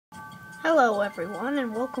Hello everyone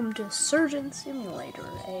and welcome to Surgeon Simulator,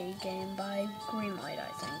 a game by Greenlight,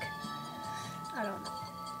 I think. I don't know.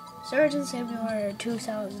 Surgeon Simulator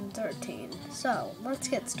 2013. So, let's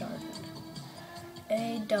get started.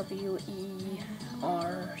 A-W-E-R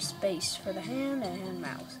space for the hand and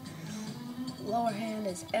mouse. Lower hand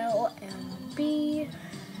is L and B.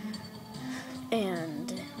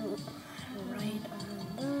 And right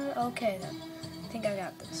on there. Okay then. I think I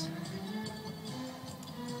got this.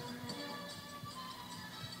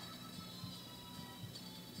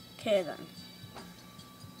 Okay then.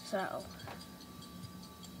 So.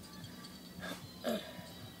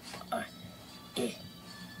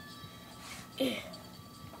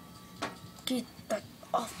 Get that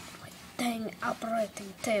off my dang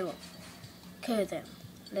operating table. Okay then.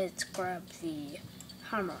 Let's grab the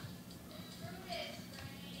hammer.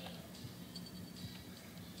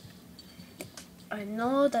 I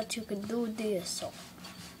know that you can do this, so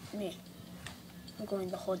me. I'm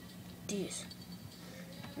going to hold this.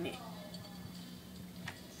 Me.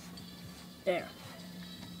 There.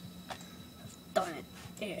 I've done it.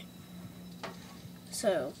 There.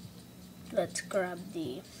 So, let's grab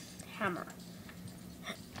the hammer.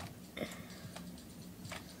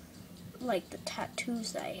 Like the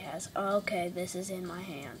tattoos that he has. Okay, this is in my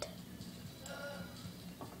hand.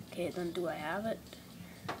 Okay, then do I have it?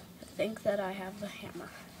 I think that I have the hammer.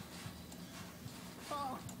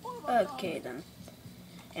 Okay then.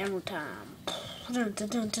 Hammer time. Okay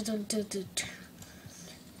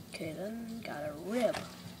then, got a rib.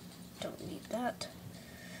 Don't need that.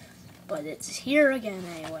 But it's here again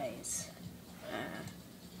anyways.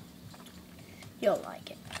 You'll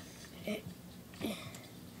like it.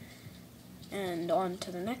 And on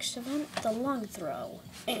to the next event, the lung throw.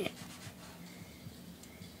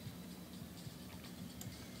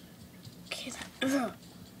 Okay,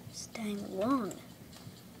 staying long.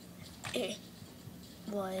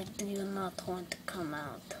 Why do you not want to come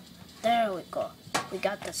out? There we go. We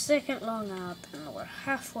got the second lung out and we're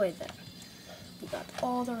halfway there. We got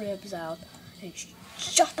all the ribs out. And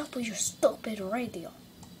shut up with your stupid radio.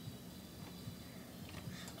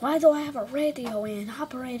 Why do I have a radio in an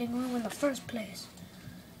operating room in the first place?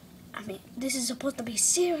 I mean, this is supposed to be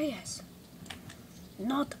serious.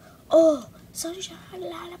 Not, oh, sunshine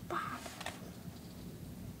lollipop.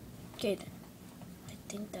 Okay then. I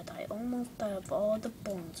think that I almost have all the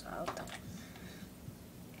bones out.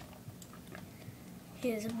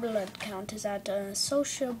 His blood count is at a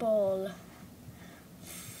sociable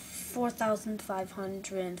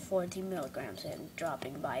 4,540 milligrams and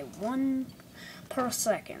dropping by 1 per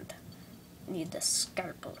second. Need the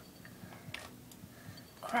scalpel.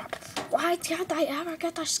 Crap. Why can't I ever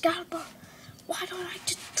get a scalpel? Why don't I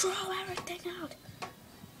just throw everything out?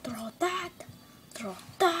 Throw that. Throw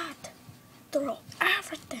that. Throw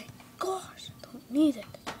everything. Gosh, don't need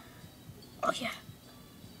it. Oh yeah.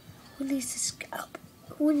 Who needs a scalpel?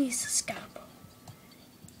 Who needs a scalpel?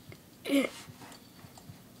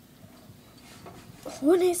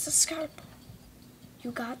 Who needs a scalpel?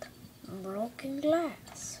 You got broken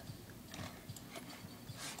glass.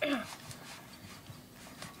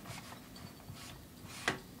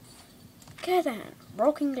 Okay then,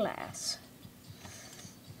 broken glass.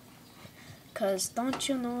 Cause don't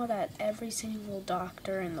you know that every single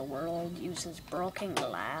doctor in the world uses broken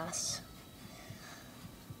glass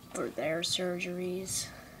for their surgeries?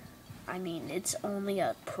 I mean, it's only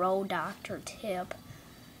a pro doctor tip.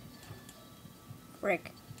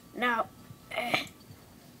 Rick, now.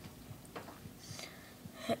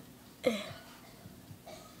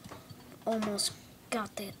 Almost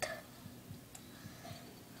got it.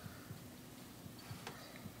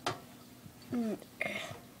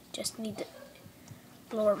 Just need to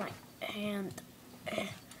lower my hand.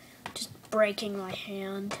 Just breaking my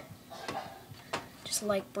hand. Just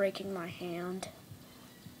like breaking my hand.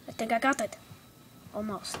 I think I got it.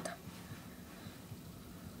 Almost.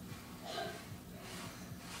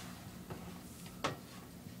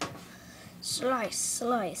 Slice,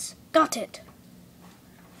 slice. Got it.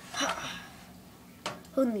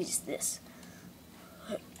 Who needs this?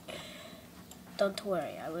 Don't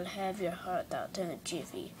worry, I will have your heart out in a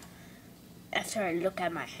jiffy. After I look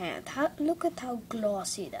at my hand, look at how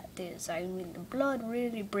glossy that is. I mean, the blood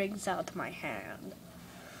really brings out my hand.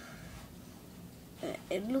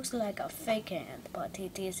 It looks like a fake hand, but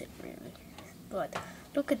it isn't really. But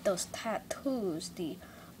look at those tattoos. The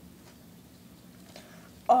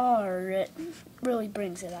R really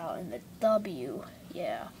brings it out, and the W,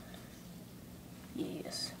 yeah.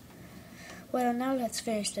 Yes. Well, now let's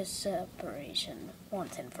finish this operation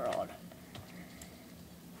once and for all.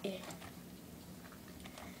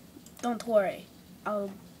 Don't worry, I'll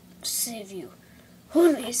save you.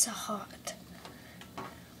 Who needs a heart?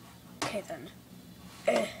 Okay then.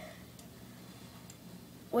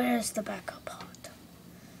 Where's the backup heart?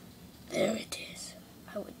 There it is,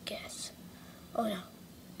 I would guess. Oh no.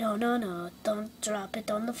 No, no, no. Don't drop it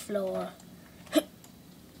on the floor.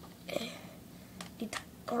 Need to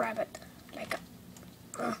grab it like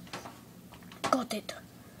a... got it.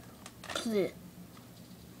 Clear.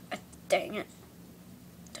 Dang it.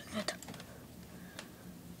 Dang it.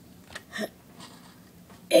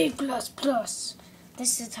 A++.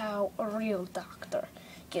 This is how a real doctor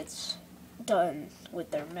gets done with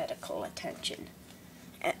their medical attention.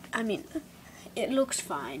 I mean, it looks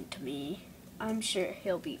fine to me. I'm sure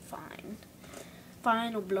he'll be fine.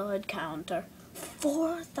 Final blood counter,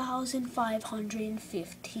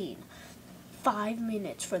 4,515. 5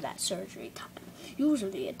 minutes for that surgery time.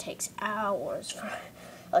 Usually it takes hours for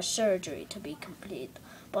a surgery to be complete,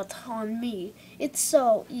 but on me, it's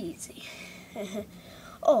so easy.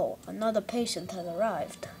 Oh, another patient has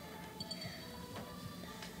arrived.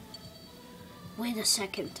 Wait a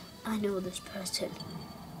second, I know this person.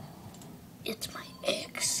 It's my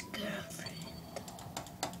ex-girlfriend.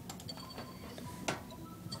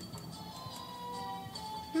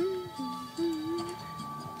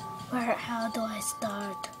 How do I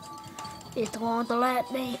start? It won't let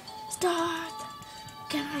me start.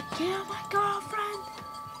 Can I kill my girlfriend?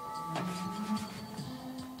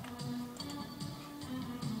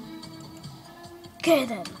 Okay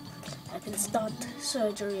then, I can start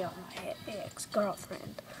surgery on my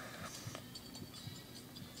ex-girlfriend.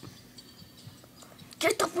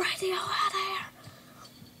 Get the radio out of here.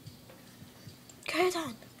 Okay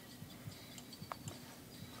then.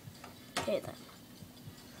 Okay then.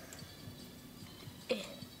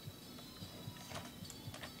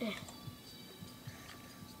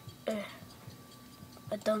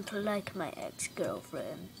 I don't like my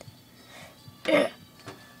ex-girlfriend.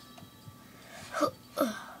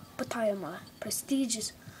 But I am a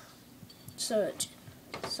prestigious surgeon,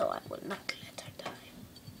 so I will not let her die.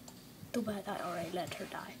 Too bad I already let her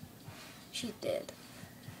die. She did.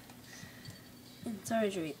 In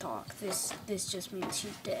surgery talk, this just means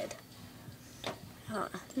she's dead.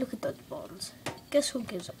 Look at those bones. Guess who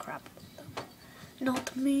gives a crap about them?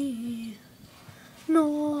 Not me.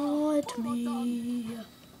 Not me.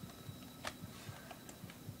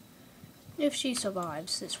 If she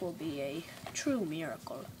survives, this will be a true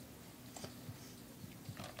miracle.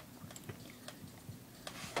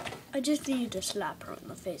 I just need to slap her in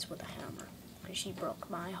the face with a hammer, because she broke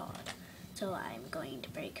my heart. So I'm going to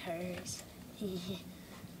break hers.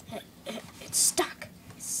 It's stuck.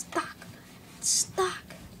 It's stuck. It's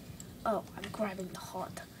stuck. Oh, I'm grabbing the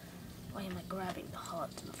heart. Why am I grabbing the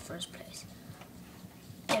heart in the first place?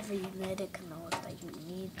 Every medic knows that you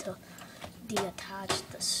need to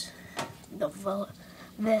deattach the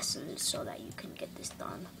vessels so that you can get this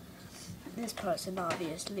done. This person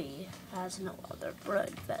obviously has no other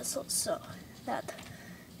blood vessels, so that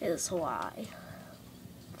is why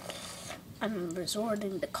I'm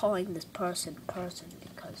resorting to calling this person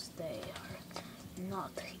because they are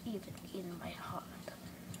not even in my heart.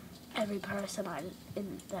 Every person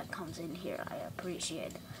that comes in here I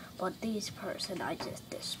appreciate, but these person I just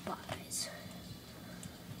despise.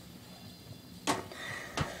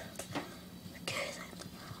 Okay,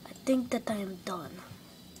 I think that I am done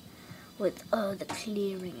with the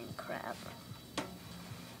clearing and crap.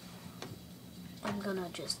 I'm gonna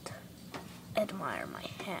just admire my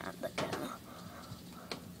hand again.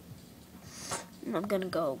 And I'm gonna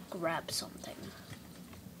go grab something.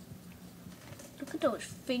 Look at those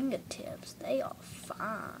fingertips, they are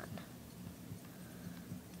fine.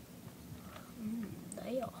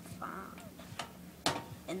 They are fine.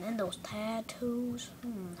 And then those tattoos,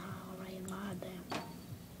 how I admire them.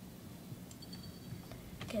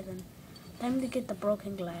 Okay then, time to get the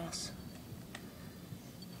broken glass.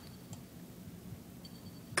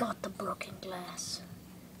 Got the broken glass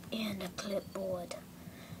and a clipboard.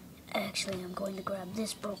 Actually, I'm going to grab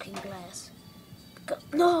this broken glass.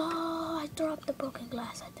 No, I dropped the broken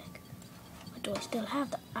glass, I think. Or do I still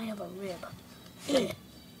have that? I have a rib.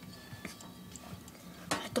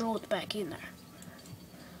 I throw it back in there.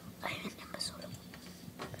 I am an imbecile.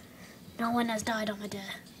 No one has died on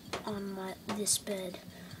this bed.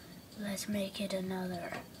 Let's make it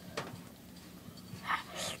another.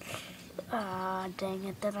 Ah, dang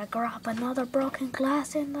it, did I drop another broken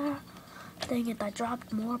glass in there? Dang it, I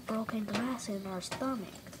dropped more broken glass in her stomach.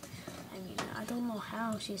 I mean, I don't know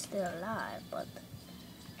how she's still alive, but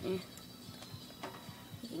you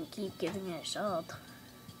can keep giving her salt.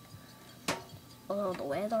 Although the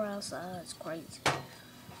weather outside is crazy.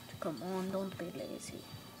 Come on, don't be lazy.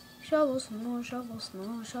 Shovel snow, shovel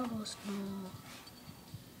snow, shovel snow.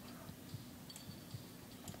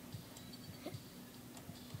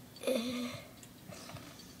 Dang.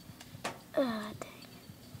 I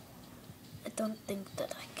don't think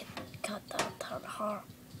that I can cut out her heart,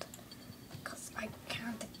 because I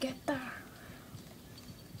can't get there.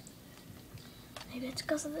 Maybe it's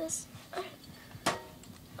because of this.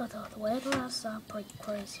 Although the weather outside pretty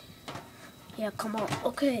crazy. Yeah, come on.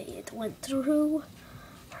 Okay, it went through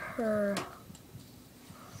her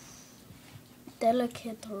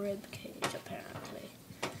delicate rib cage, apparently.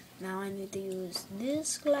 Now I need to use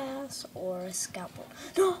this glass or a scalpel.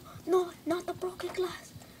 No, no, not the broken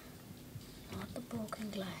glass. Not the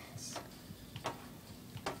broken glass.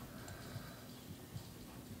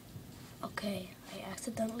 Okay, I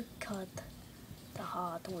accidentally cut the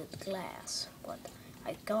heart with glass, but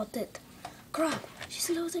I got it. Crap, she's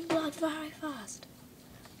losing blood very fast.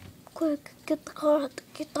 Quick, get the heart,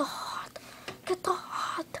 get the heart, get the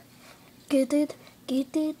heart. Get it,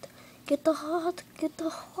 get it, get the heart, get the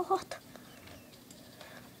heart.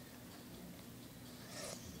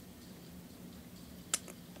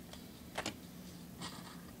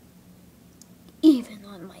 Even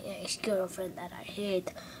on my ex-girlfriend that I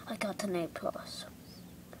hate, I got an A+.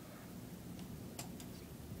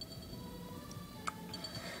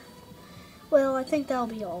 Well, I think that'll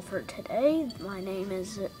be all for today. My name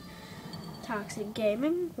is Toxic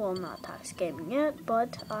Gaming. Well, not Toxic Gaming yet,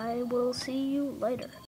 but I will see you later.